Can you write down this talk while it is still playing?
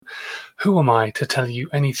Who am I to tell you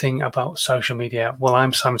anything about social media? Well,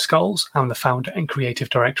 I'm Simon Scholes. I'm the founder and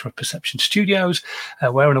creative director of Perception Studios.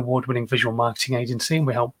 We're an award-winning visual marketing agency, and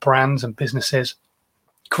we help brands and businesses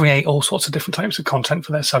create all sorts of different types of content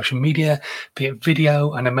for their social media, be it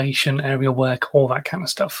video, animation, aerial work, all that kind of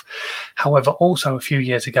stuff. However, also a few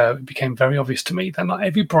years ago, it became very obvious to me that not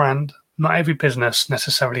every brand, not every business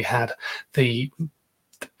necessarily had the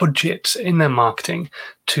budgets in their marketing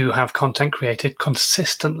to have content created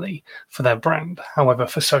consistently for their brand. However,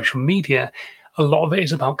 for social media, a lot of it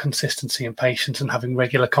is about consistency and patience and having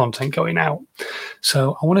regular content going out.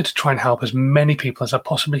 So I wanted to try and help as many people as I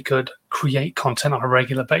possibly could create content on a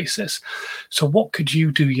regular basis. So what could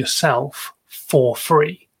you do yourself for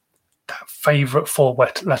free? That favorite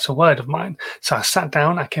four-letter word of mine. So I sat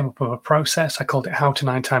down, I came up with a process. I called it How to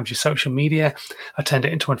 9 Times Your Social Media. I turned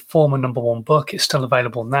it into a former #1 book. It's still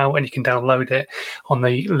available now, and you can download it on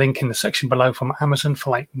the link in the section below from Amazon for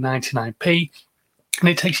like 99p. And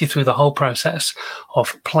it takes you through the whole process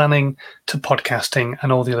of planning to podcasting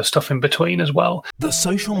and all the other stuff in between as well. The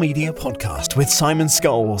Social Media Podcast with Simon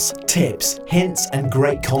Scholes. Tips, hints, and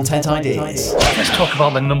great content ideas. Let's talk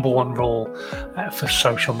about the #1 rule for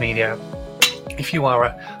social media. If you are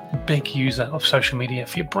a big user of social media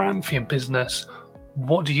for your brand, for your business,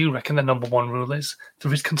 what do you reckon the #1 rule is?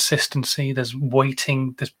 There is consistency, there's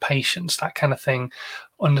waiting, there's patience, that kind of thing.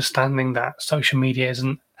 Understanding that social media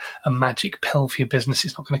isn't a magic pill for your business.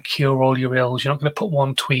 It's not going to cure all your ills. You're not going to put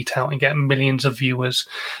one tweet out and get millions of viewers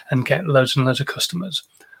and get loads and loads of customers.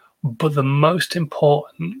 But the most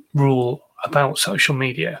important rule about social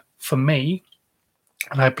media for me,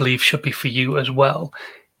 and I believe should be for you as well,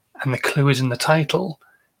 and the clue is in the title,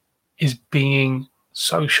 is being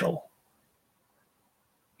social.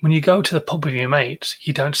 When you go to the pub with your mates,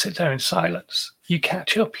 you don't sit there in silence. You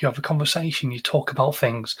catch up, you have a conversation, you talk about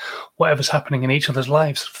things, whatever's happening in each other's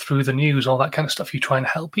lives, through the news, all that kind of stuff. You try and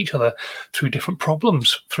help each other through different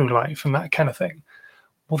problems through life and that kind of thing.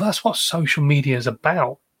 Well, that's what social media is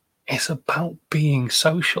about. It's about being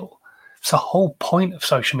social. It's the whole point of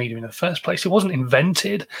social media in the first place. It wasn't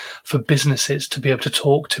invented for businesses to be able to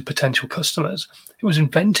talk to potential customers. It was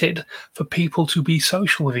invented for people to be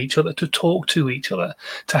social with each other, to talk to each other,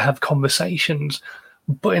 to have conversations,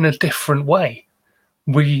 but in a different way.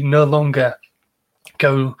 We no longer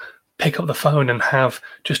go pick up the phone and have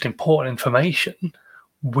just important information.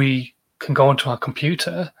 We can go onto our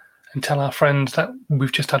computer and tell our friends that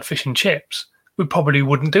we've just had fish and chips. We probably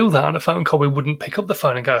wouldn't do that on a phone call. We wouldn't pick up the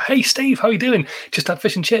phone and go, "Hey, Steve, how you doing? Just had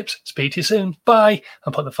fish and chips. Speak to you soon. Bye,"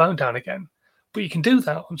 and put the phone down again. But you can do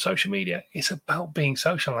that on social media. It's about being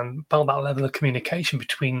social and about that level of communication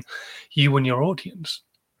between you and your audience.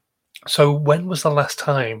 So when was the last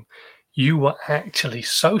time you were actually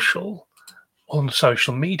social on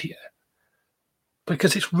social media?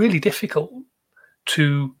 Because it's really difficult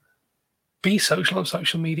to be social on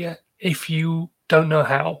social media if you don't know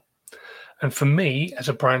how. And for me, as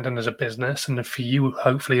a brand and as a business, and for you,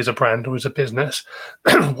 hopefully, as a brand or as a business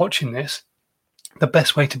watching this, the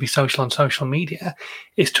best way to be social on social media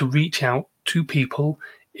is to reach out to people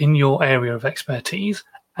in your area of expertise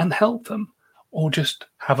and help them, or just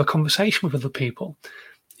have a conversation with other people,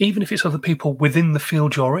 even if it's other people within the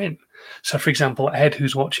field you're in. So, for example, Ed,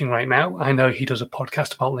 who's watching right now, I know he does a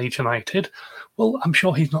podcast about Leeds United. Well, I'm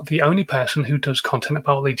sure he's not the only person who does content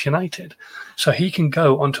about Leeds United. So he can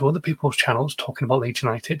go onto other people's channels talking about Leeds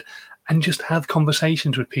United and just have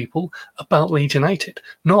conversations with people about Leeds United.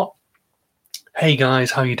 Not, "Hey guys,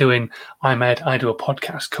 how you doing? I'm Ed, I do a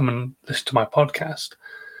podcast, come and listen to my podcast."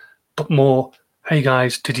 But more, "Hey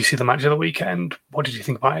guys, did you see the match of the weekend? What did you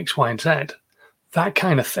think about X, Y, and Z?" That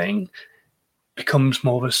kind of thing becomes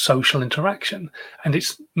more of a social interaction. And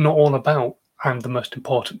it's not all about, "I'm the most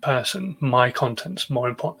important person, my content's more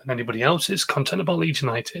important than anybody else's content about Leeds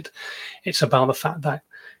United." It's about the fact that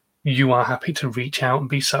you are happy to reach out and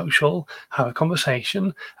be social, have a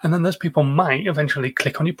conversation, and then those people might eventually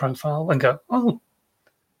click on your profile and go, "Oh,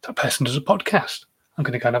 that person does a podcast. I'm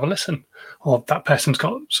going to go and have a listen." Or that person's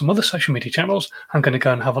got some other social media channels. I'm going to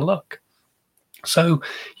go and have a look. So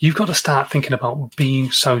you've got to start thinking about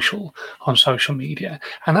being social on social media.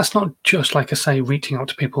 And that's not just, like I say, reaching out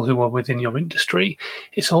to people who are within your industry.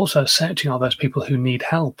 It's also searching out those people who need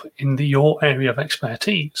help in your area of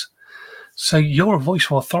expertise. So you're a voice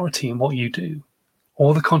of authority in what you do.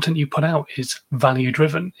 All the content you put out is value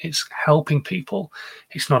driven. It's helping people.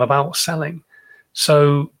 It's not about selling.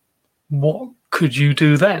 So what could you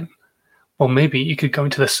do then? Well, maybe you could go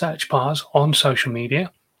into the search bars on social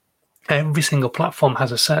media. Every single platform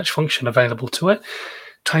has a search function available to it.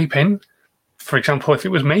 Type in, for example, if it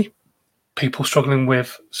was me, people struggling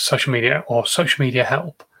with social media or social media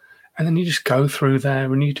help, And then you just go through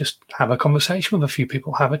there and you just have a conversation with a few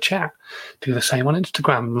people, have a chat. Do the same on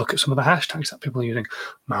Instagram. Look at some of the hashtags that people are using.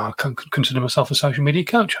 I can consider myself a social media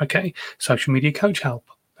coach. Okay, social media coach help.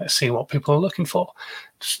 Let's see what people are looking for.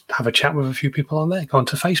 Just have a chat with a few people on there. Go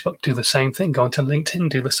onto Facebook, do the same thing. Go onto LinkedIn,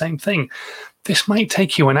 do the same thing. This might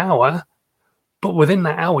take you an hour, but within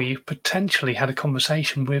that hour, you've potentially had a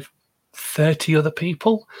conversation with 30 other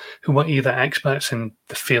people who are either experts in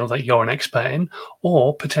the field that you're an expert in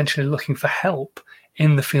or potentially looking for help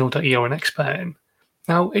in the field that you're an expert in.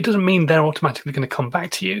 Now, it doesn't mean they're automatically going to come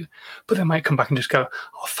back to you, but they might come back and just go,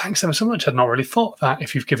 oh, thanks ever so much. I'd not really thought of that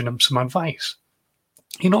if you've given them some advice.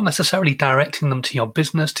 You're not necessarily directing them to your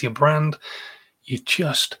business, to your brand. You're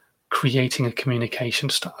just creating a communication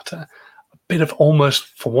starter. A bit of almost,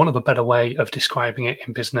 for want of a better way of describing it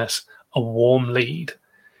in business, a warm lead.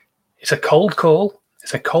 It's a cold call.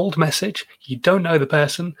 It's a cold message. You don't know the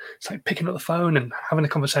person. It's like picking up the phone and having a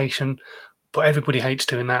conversation, but everybody hates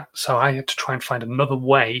doing that. So I had to try and find another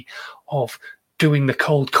way of doing the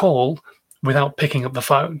cold call without picking up the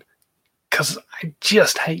phone because I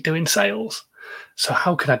just hate doing sales. So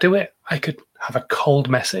how could I do it? I could have a cold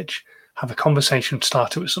message, have a conversation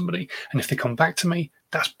started with somebody. And if they come back to me,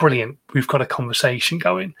 that's brilliant. We've got a conversation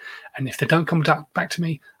going. And if they don't come back to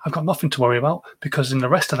me, I've got nothing to worry about because in the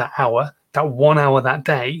rest of that hour, that 1 hour that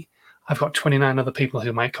day, I've got 29 other people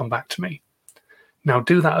who might come back to me. Now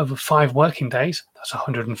do that over 5 working days. That's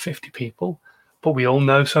 150 people. But we all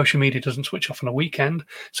know social media doesn't switch off on a weekend.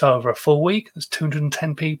 So over a full week, there's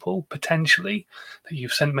 210 people potentially that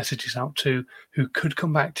you've sent messages out to who could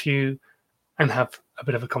come back to you and have a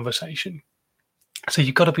bit of a conversation. So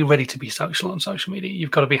you've got to be ready to be social on social media.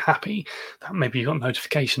 You've got to be happy that maybe you've got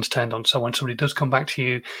notifications turned on. So when somebody does come back to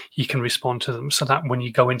you, you can respond to them so that when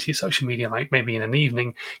you go into your social media, like maybe in an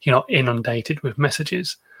evening, you're not inundated with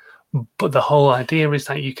messages. But the whole idea is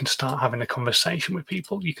that you can start having a conversation with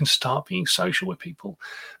people. You can start being social with people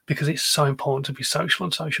because it's so important to be social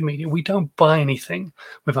on social media. We don't buy anything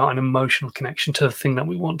without an emotional connection to the thing that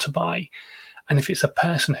we want to buy. And if it's a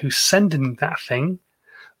person who's sending that thing,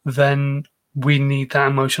 then we need that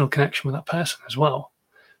emotional connection with that person as well.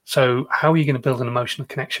 So how are you going to build an emotional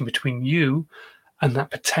connection between you and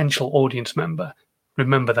that potential audience member?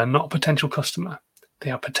 Remember, they're not a potential customer.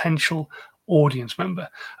 They are a potential audience member,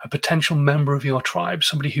 a potential member of your tribe,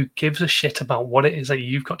 somebody who gives a shit about what it is that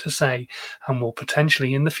you've got to say and will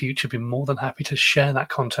potentially in the future be more than happy to share that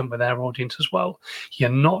content with their audience as well. You're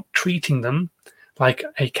not treating them like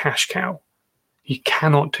a cash cow. You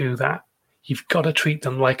cannot do that. You've got to treat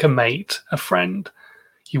them like a mate, a friend.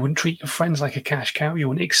 You wouldn't treat your friends like a cash cow. You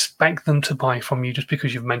wouldn't expect them to buy from you just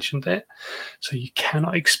because you've mentioned it. So you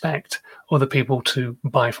cannot expect other people to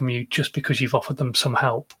buy from you just because you've offered them some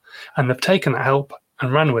help. And they've taken that help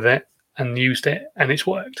and ran with it and used it and it's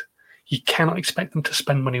worked. You cannot expect them to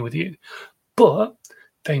spend money with you. But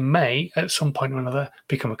they may, at some point or another,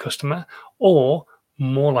 become a customer, or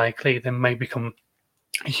more likely, they may become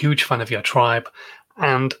a huge fan of your tribe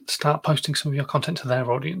and start posting some of your content to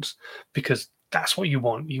their audience because that's what you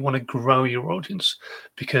want. You want to grow your audience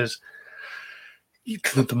because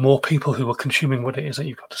the more people who are consuming what it is that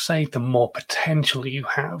you've got to say, the more potential you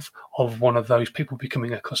have of one of those people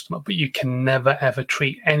becoming a customer. But you can never, ever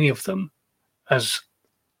treat any of them as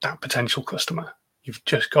that potential customer. You've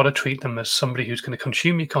just got to treat them as somebody who's going to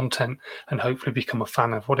consume your content and hopefully become a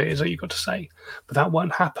fan of what it is that you've got to say. But that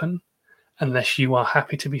won't happen unless you are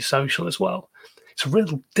happy to be social as well. It's a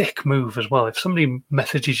real dick move as well. If somebody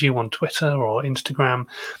messages you on Twitter or Instagram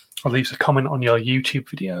or leaves a comment on your YouTube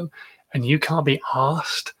video and you can't be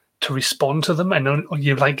asked to respond to them and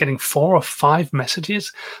you're like getting 4 or 5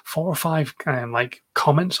 messages, 4 or 5 like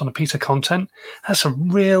comments on a piece of content, that's a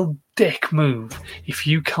real dick move if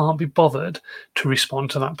you can't be bothered to respond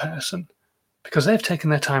to that person. Because they've taken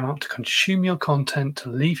their time out to consume your content, to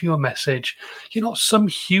leave you a message. You're not some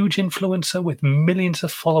huge influencer with millions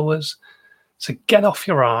of followers. So get off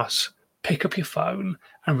your ass, pick up your phone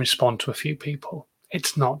and respond to a few people.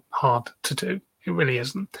 It's not hard to do. It really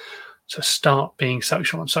isn't. So start being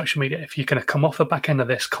social on social media. If you're going to come off the back end of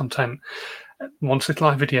this content, once the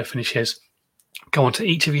live video finishes, go onto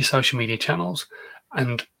each of your social media channels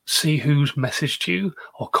and see who's messaged you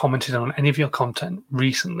or commented on any of your content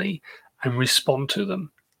recently and respond to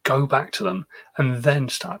them. Go back to them and then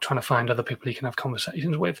start trying to find other people you can have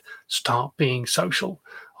conversations with. Start being social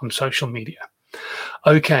on social media.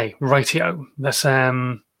 Okay, rightio. Let's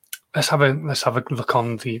have a look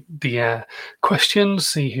on the questions.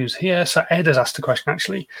 See who's here. So Ed has asked a question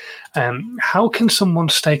actually. How can someone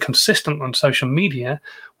stay consistent on social media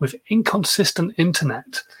with inconsistent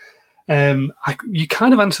internet? You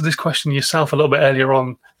kind of answered this question yourself a little bit earlier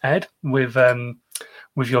on Ed, with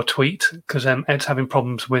your tweet, because Ed's having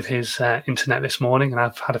problems with his internet this morning, and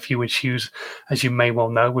I've had a few issues, as you may well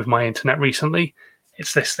know, with my internet recently.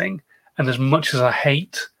 It's this thing. And as much as I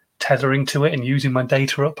hate tethering to it and using my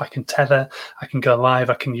data up, I can tether, I can go live,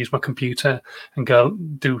 I can use my computer and go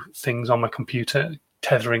do things on my computer,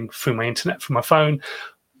 tethering through my internet from my phone.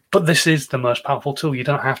 But this is the most powerful tool. You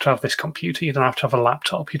don't have to have this computer, you don't have to have a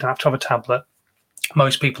laptop, you don't have to have a tablet.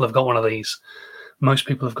 Most people have got one of these. Most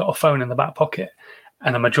people have got a phone in the back pocket.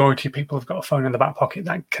 And a majority of people have got a phone in the back pocket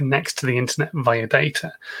that connects to the internet via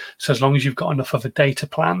data. So as long as you've got enough of a data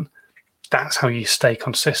plan, that's how you stay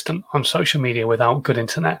consistent on social media without good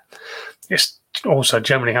internet. It's also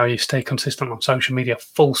generally how you stay consistent on social media,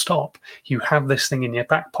 full stop. You have this thing in your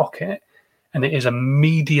back pocket, and it is a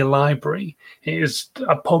media library. It is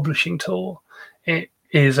a publishing tool. It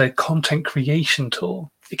is a content creation tool.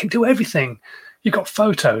 It can do everything. You've got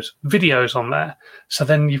photos, videos on there. So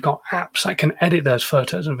then you've got apps that can edit those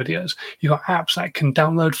photos and videos. You've got apps that can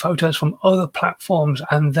download photos from other platforms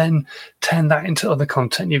and then turn that into other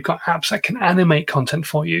content. You've got apps that can animate content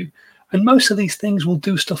for you. And most of these things will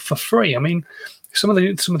do stuff for free. I mean, some of the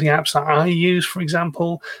apps that I use, for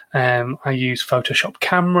example, I use Photoshop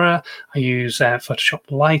Camera. I use Photoshop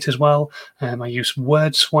Lite as well. I use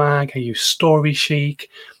WordSwag. I use StoryChic.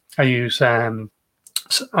 I use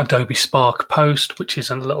Adobe Spark Post, which is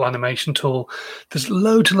a little animation tool. There's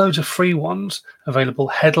loads and loads of free ones available.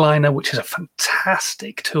 Headliner, which is a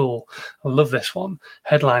fantastic tool. I love this one.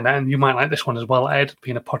 Headliner, and you might like this one as well, Ed,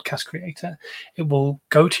 being a podcast creator. It will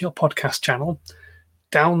go to your podcast channel,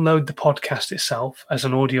 download the podcast itself as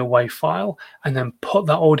an audio WAV file, and then put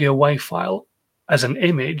that audio WAV file as an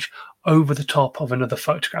image over the top of another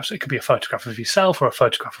photograph. So it could be a photograph of yourself or a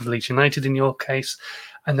photograph of Leeds United in your case,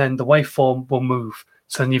 and then the waveform will move.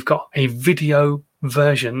 So then you've got a video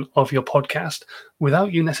version of your podcast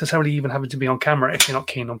without you necessarily even having to be on camera if you're not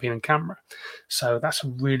keen on being on camera. So that's a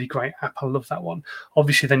really great app. I love that one.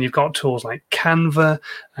 Obviously, then you've got tools like Canva,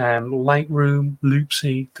 Lightroom,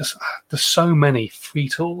 Loopsy. There's so many free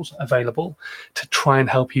tools available to try and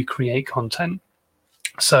help you create content.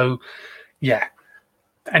 So, yeah,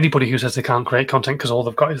 anybody who says they can't create content because all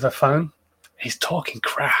they've got is their phone is talking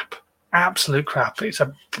crap. Absolute crap. It's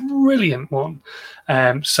a brilliant one.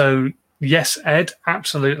 So yes, Ed,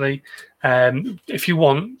 absolutely. If you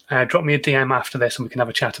want, drop me a DM after this and we can have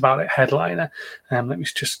a chat about it. Headliner. Let me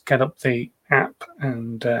just get up the app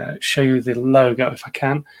and show you the logo if I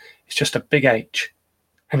can. It's just a big H,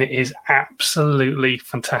 and it is absolutely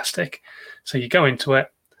fantastic. So you go into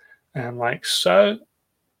it like so,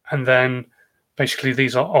 and then basically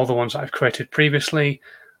these are all the ones that I've created previously.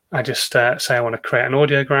 I just say I want to create an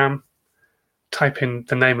audiogram, type in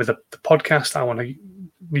the name of the podcast I want to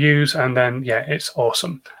use, and then, yeah, it's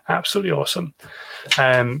awesome. Absolutely awesome.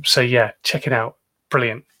 So, yeah, check it out.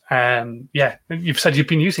 Brilliant. Yeah, you've said you've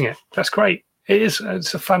been using it. That's great. It's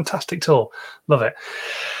a fantastic tool. Love it.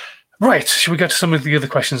 Right, should we go to some of the other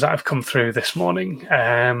questions that have come through this morning?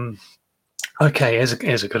 Okay,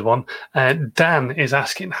 here's a good one. Dan is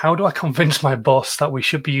asking, how do I convince my boss that we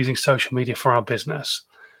should be using social media for our business?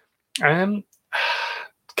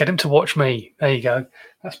 Get him to watch me. There you go.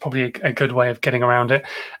 That's probably a good way of getting around it.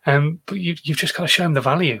 But you've just got to show him the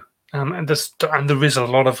value. And there is a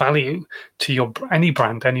lot of value to any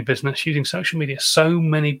brand, any business using social media. So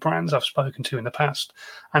many brands I've spoken to in the past,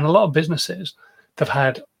 and a lot of businesses, they've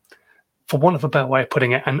had, for want of a better way of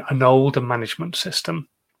putting it, an older management system.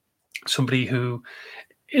 Somebody who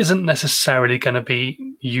isn't necessarily going to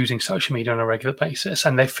be using social media on a regular basis,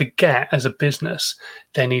 and they forget as a business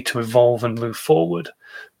they need to evolve and move forward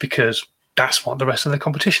because that's what the rest of the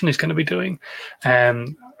competition is going to be doing.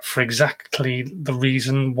 For exactly the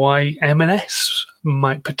reason why M&S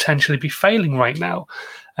might potentially be failing right now,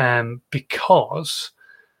 because,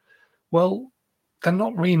 well, they're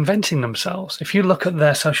not reinventing themselves. If you look at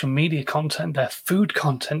their social media content, their food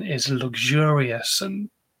content is luxurious and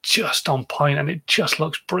just on point, and it just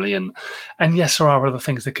looks brilliant. And yes, there are other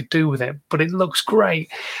things they could do with it, but it looks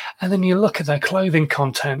great. And then you look at their clothing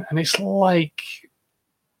content, and it's like,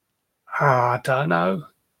 I don't know,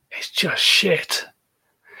 it's just shit.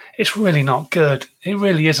 It's really not good. It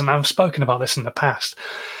really isn't. I've spoken about this in the past.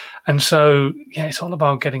 And so, yeah, it's all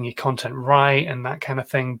about getting your content right and that kind of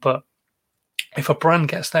thing. But if a brand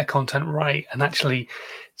gets their content right and actually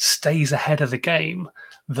stays ahead of the game,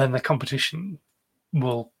 then the competition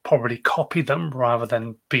will probably copy them rather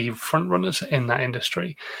than be front runners in that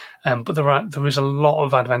industry. But there is a lot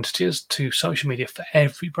of advantages to social media for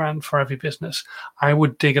every brand, for every business. I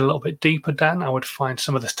would dig a little bit deeper, Dan. I would find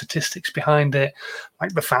some of the statistics behind it,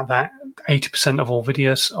 like the fact that 80% of all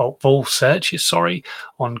videos, or all searches,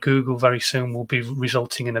 on Google very soon will be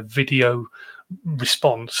resulting in a video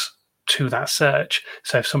response to that search.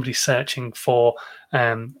 So if somebody's searching for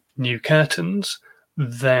new curtains,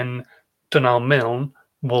 then Dunelm Milne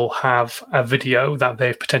will have a video that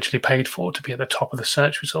they've potentially paid for to be at the top of the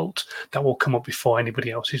search results that will come up before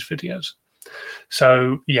anybody else's videos.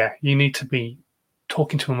 So yeah, you need to be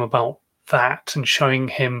talking to him about that and showing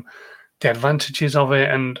him the advantages of it,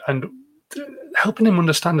 and helping him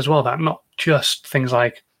understand as well that not just things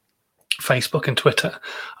like Facebook and Twitter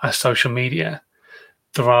are social media.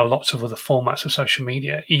 There are lots of other formats of social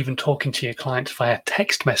media, even talking to your clients via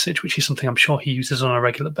text message, which is something I'm sure he uses on a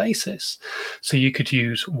regular basis. So you could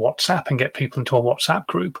use WhatsApp and get people into a WhatsApp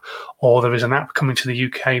group, or there is an app coming to the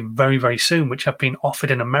UK very, very soon, which I've been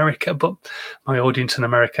offered in America, but my audience in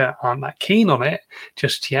America aren't that keen on it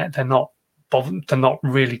just yet. They're not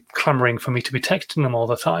really clamoring for me to be texting them all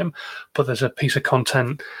the time. But there's a piece of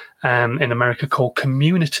content in America called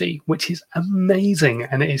Community, which is amazing,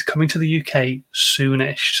 and it is coming to the UK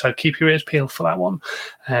soonish. So keep your ears peeled for that one.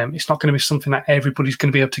 It's not going to be something that everybody's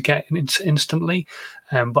going to be able to get instantly,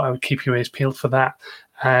 but I would keep your ears peeled for that.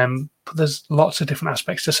 But there's lots of different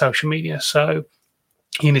aspects to social media, so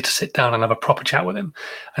you need to sit down and have a proper chat with him.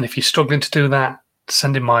 And if you're struggling to do that,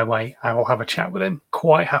 send him my way. I will have a chat with him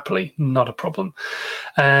quite happily, not a problem.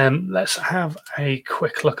 Let's have a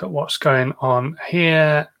quick look at what's going on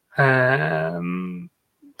here.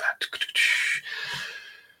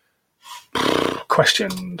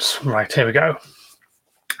 Questions. Right, here we go.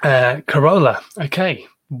 Corolla. Okay.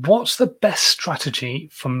 What's the best strategy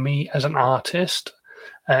for me as an artist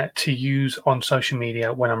to use on social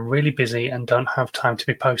media when I'm really busy and don't have time to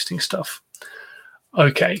be posting stuff?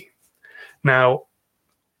 Okay. Now,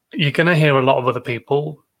 you're going to hear a lot of other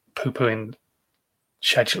people poo-pooing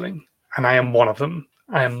scheduling, and I am one of them.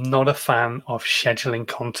 I am not a fan of scheduling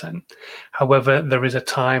content. However, there is a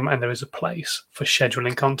time and there is a place for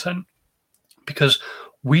scheduling content, because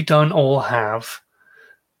we don't all have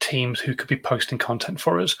teams who could be posting content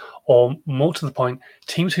for us, or more to the point,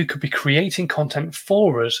 teams who could be creating content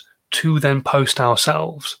for us to then post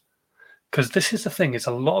ourselves. Because this is the thing, it's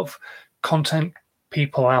a lot of content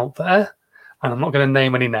people out there, and I'm not going to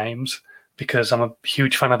name any names because I'm a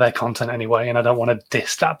huge fan of their content anyway, and I don't want to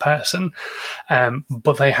diss that person.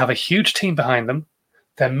 But they have a huge team behind them.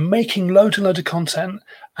 They're making loads and loads of content,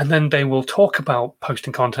 and then they will talk about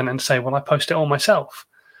posting content and say, well, I post it all myself,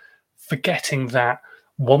 forgetting that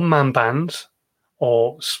one-man bands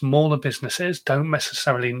or smaller businesses don't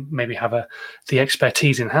necessarily maybe have the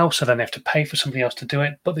expertise in-house, so then they have to pay for somebody else to do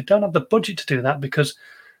it, but they don't have the budget to do that, because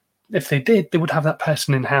if they did, they would have that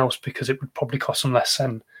person in-house, because it would probably cost them less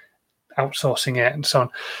than outsourcing it and so on.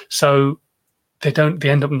 So they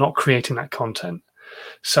end up not creating that content.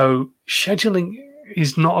 So scheduling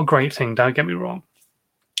is not a great thing, don't get me wrong.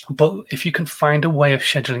 But if you can find a way of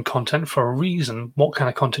scheduling content for a reason, what kind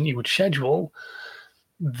of content you would schedule,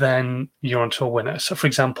 then you're onto a winner. So for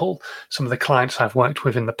example, some of the clients I've worked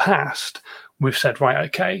with in the past, we've said, right,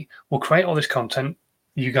 okay, we'll create all this content.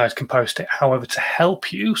 You guys can post it. However, to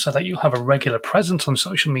help you so that you have a regular presence on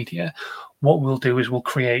social media, what we'll do is we'll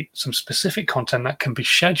create some specific content that can be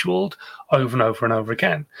scheduled over and over and over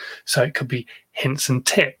again. So it could be hints and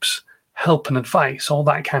tips, help and advice, all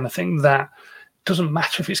that kind of thing. That doesn't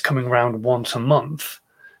matter if it's coming around once a month.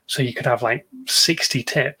 So you could have like 60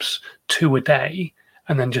 tips, 2 a day,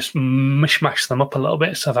 and then just mishmash them up a little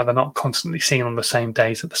bit so that they're not constantly seen on the same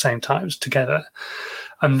days at the same times together.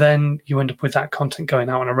 And then you end up with that content going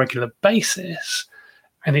out on a regular basis,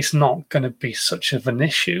 and it's not going to be such of an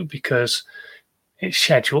issue because it's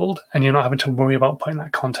scheduled and you're not having to worry about putting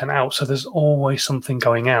that content out. So there's always something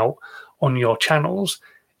going out on your channels,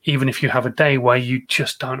 even if you have a day where you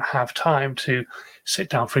just don't have time to sit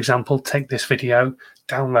down, for example, take this video,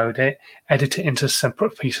 download it, edit it into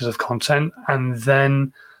separate pieces of content, and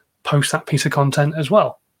then post that piece of content as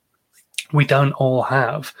well. We don't all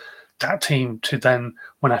have that team to then,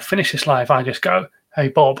 when I finish this live, I just go, hey,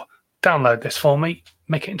 Bob, download this for me,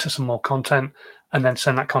 make it into some more content, and then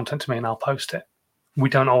send that content to me and I'll post it. We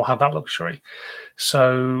don't all have that luxury.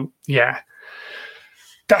 So, yeah,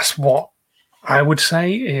 that's what I would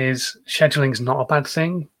say is scheduling is not a bad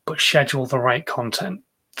thing, but schedule the right content.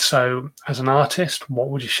 So as an artist, what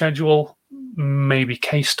would you schedule? maybe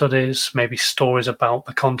case studies, maybe stories about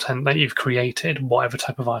the content that you've created, whatever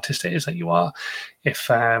type of artist it is that you are. If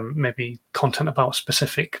maybe content about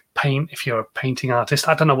specific paint, if you're a painting artist.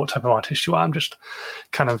 I don't know what type of artist you are. I'm just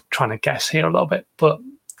kind of trying to guess here a little bit, but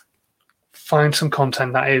find some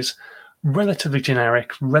content that is relatively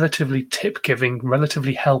generic, relatively tip-giving,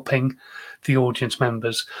 relatively helping the audience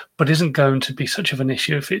members, but isn't going to be such of an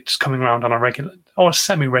issue if it's coming around on a regular or a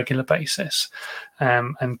semi-regular basis,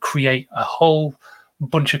 and create a whole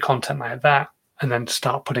bunch of content like that and then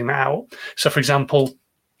start putting that out. So, for example,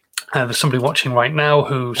 there's somebody watching right now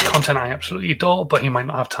whose content I absolutely adore, but he might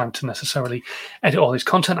not have time to necessarily edit all his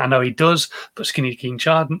content. I know he does, but Skinny Jean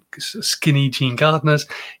Gardeners,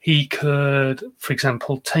 he could, for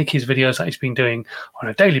example, take his videos that he's been doing on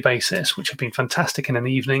a daily basis, which have been fantastic in an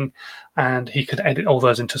evening, and he could edit all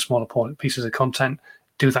those into smaller pieces of content,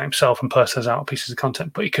 do that himself and post those out pieces of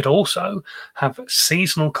content. But he could also have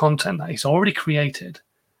seasonal content that he's already created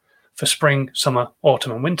for spring, summer,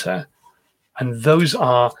 autumn, and winter. And those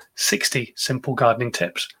are 60 simple gardening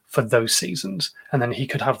tips for those seasons. And then he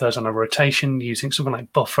could have those on a rotation using something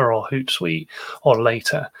like Buffer or Hootsuite or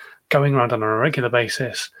Later, going around on a regular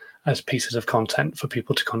basis as pieces of content for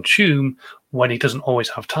people to consume when he doesn't always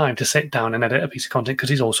have time to sit down and edit a piece of content because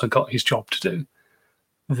he's also got his job to do.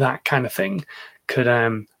 That kind of thing could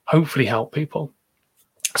hopefully help people.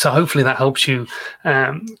 So hopefully that helps you,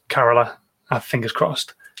 Carola, fingers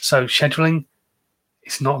crossed. So scheduling,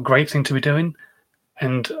 it's not a great thing to be doing,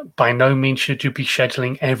 and by no means should you be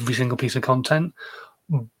scheduling every single piece of content,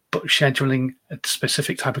 but scheduling a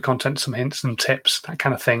specific type of content, some hints, some tips, that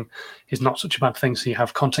kind of thing is not such a bad thing. So you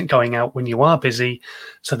have content going out when you are busy,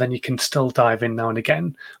 so then you can still dive in now and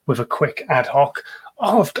again with a quick ad hoc.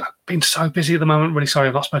 Oh, I've been so busy at the moment. Really sorry,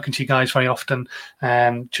 I've not spoken to you guys very often.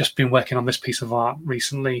 Just been working on this piece of art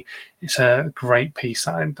recently. It's a great piece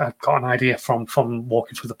that I got an idea from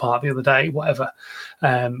walking through the park the other day, whatever.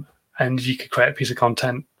 And you could create a piece of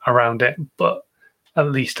content around it, but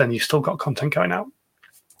at least then you've still got content going out.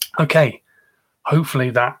 Okay, hopefully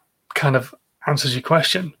that kind of answers your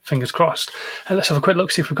question. Fingers crossed. And let's have a quick look,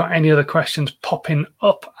 see if we've got any other questions popping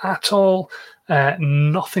up at all.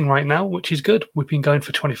 Nothing right now, which is good. We've been going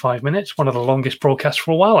for 25 minutes, one of the longest broadcasts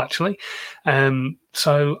for a while, actually.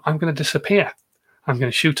 So I'm going to disappear. I'm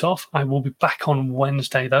going to shoot off. I will be back on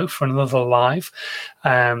Wednesday, though, for another live,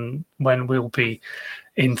 when we'll be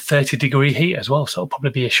in 30-degree heat as well. So it'll probably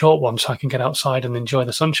be a short one so I can get outside and enjoy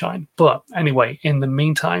the sunshine. But anyway, in the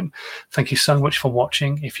meantime, thank you so much for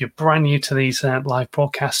watching. If you're brand new to these live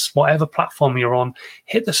broadcasts, whatever platform you're on,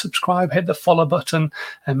 hit the subscribe, hit the follow button,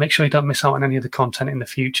 and make sure you don't miss out on any of the content in the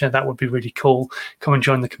future. That would be really cool. Come and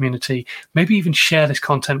join the community. Maybe even share this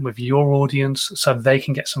content with your audience so they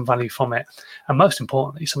can get some value from it. And most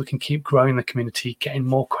importantly, so we can keep growing the community, getting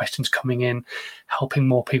more questions coming in, helping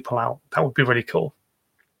more people out. That would be really cool.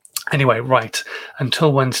 Anyway, right,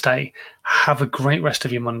 until Wednesday, have a great rest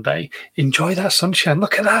of your Monday. Enjoy that sunshine.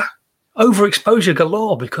 Look at that. Overexposure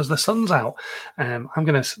galore because the sun's out. I'm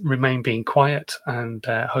going to remain being quiet and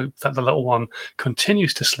hope that the little one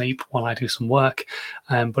continues to sleep while I do some work.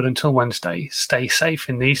 But until Wednesday, stay safe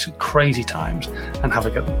in these crazy times and have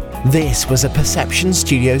a good one. This was a Perception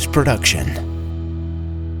Studios production.